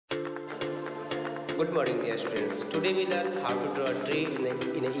Good morning, dear students. Today we learn how to draw a tree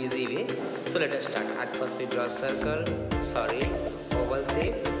in an easy way. So let us start. At first we draw a circle, oval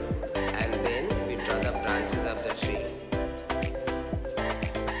shape, and then we draw the branches of the tree.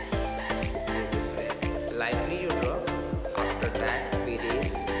 In this way. Lightly you draw. After that we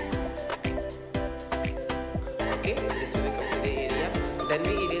erase. Okay, this will become the area. Then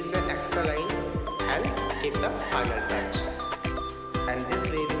we erase the extra line and keep the final touch. And this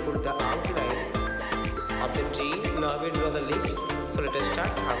way we put the outline of the tree. Now we draw the lips. So let us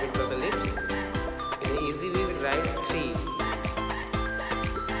start how we draw the lips. In an easy way we write 3.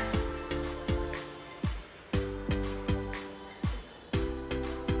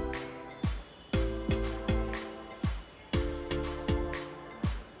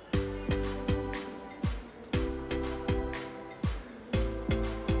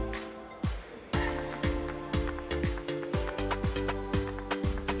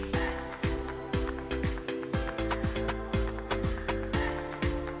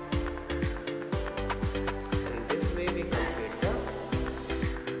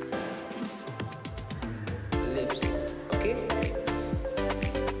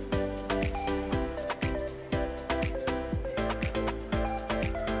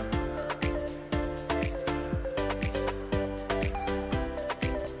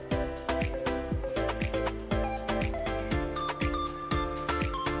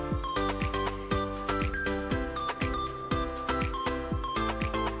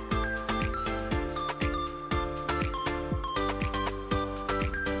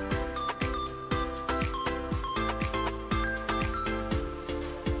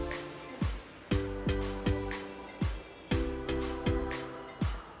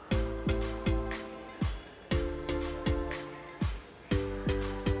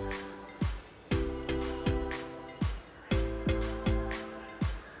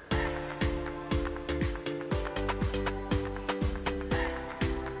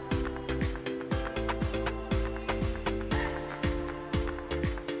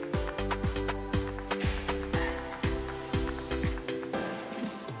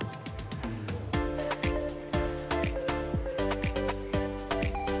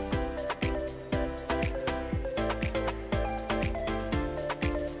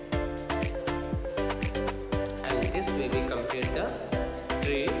 This way we complete the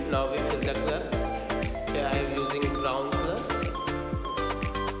tree. Now we fill the color. Here I am using brown color.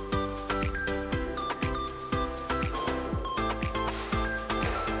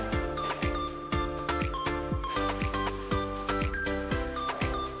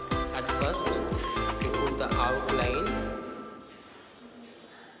 At first we put the outline.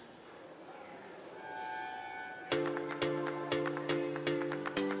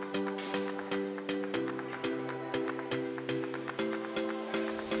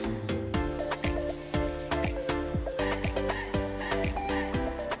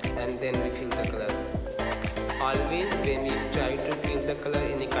 Then we fill the color. Always when we try to fill the color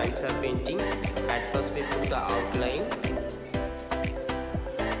in any kinds of painting, at first we put the outline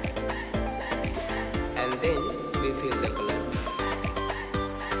and then we fill the color.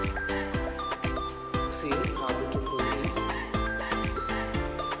 See how beautiful it is.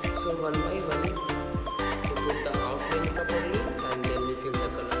 So one by one we put the outline properly and then we fill the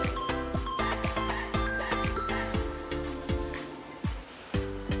color.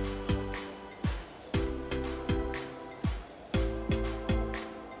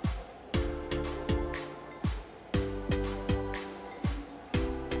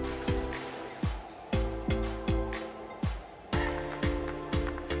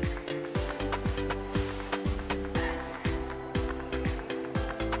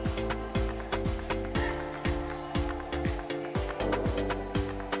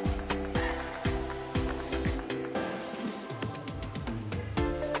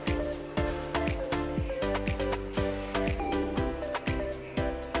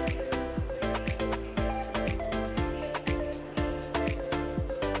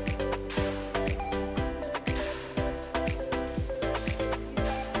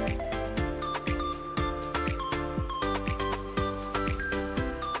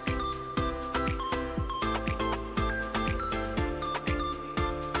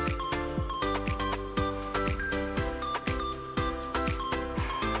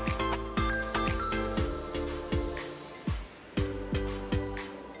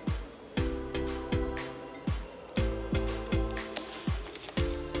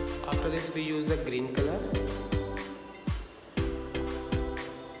 After this we use the green color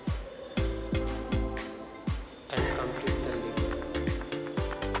and complete the leaf.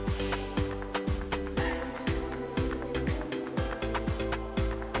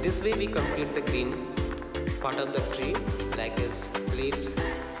 This way we complete the green part of the tree like its leaves.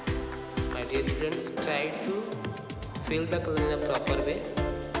 My dear students, try to fill the color in a proper way.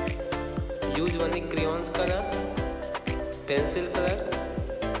 Use only crayons color, pencil color.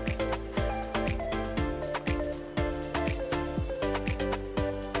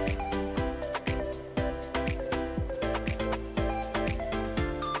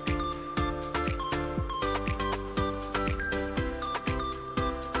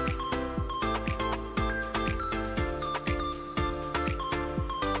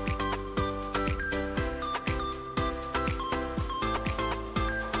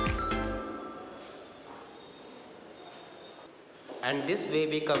 And this way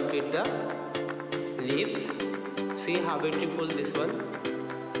we complete the leaves. See how beautiful this one.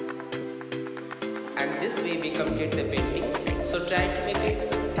 And this way we complete the painting. So try to make it.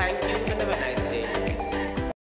 Thank you and have a nice day.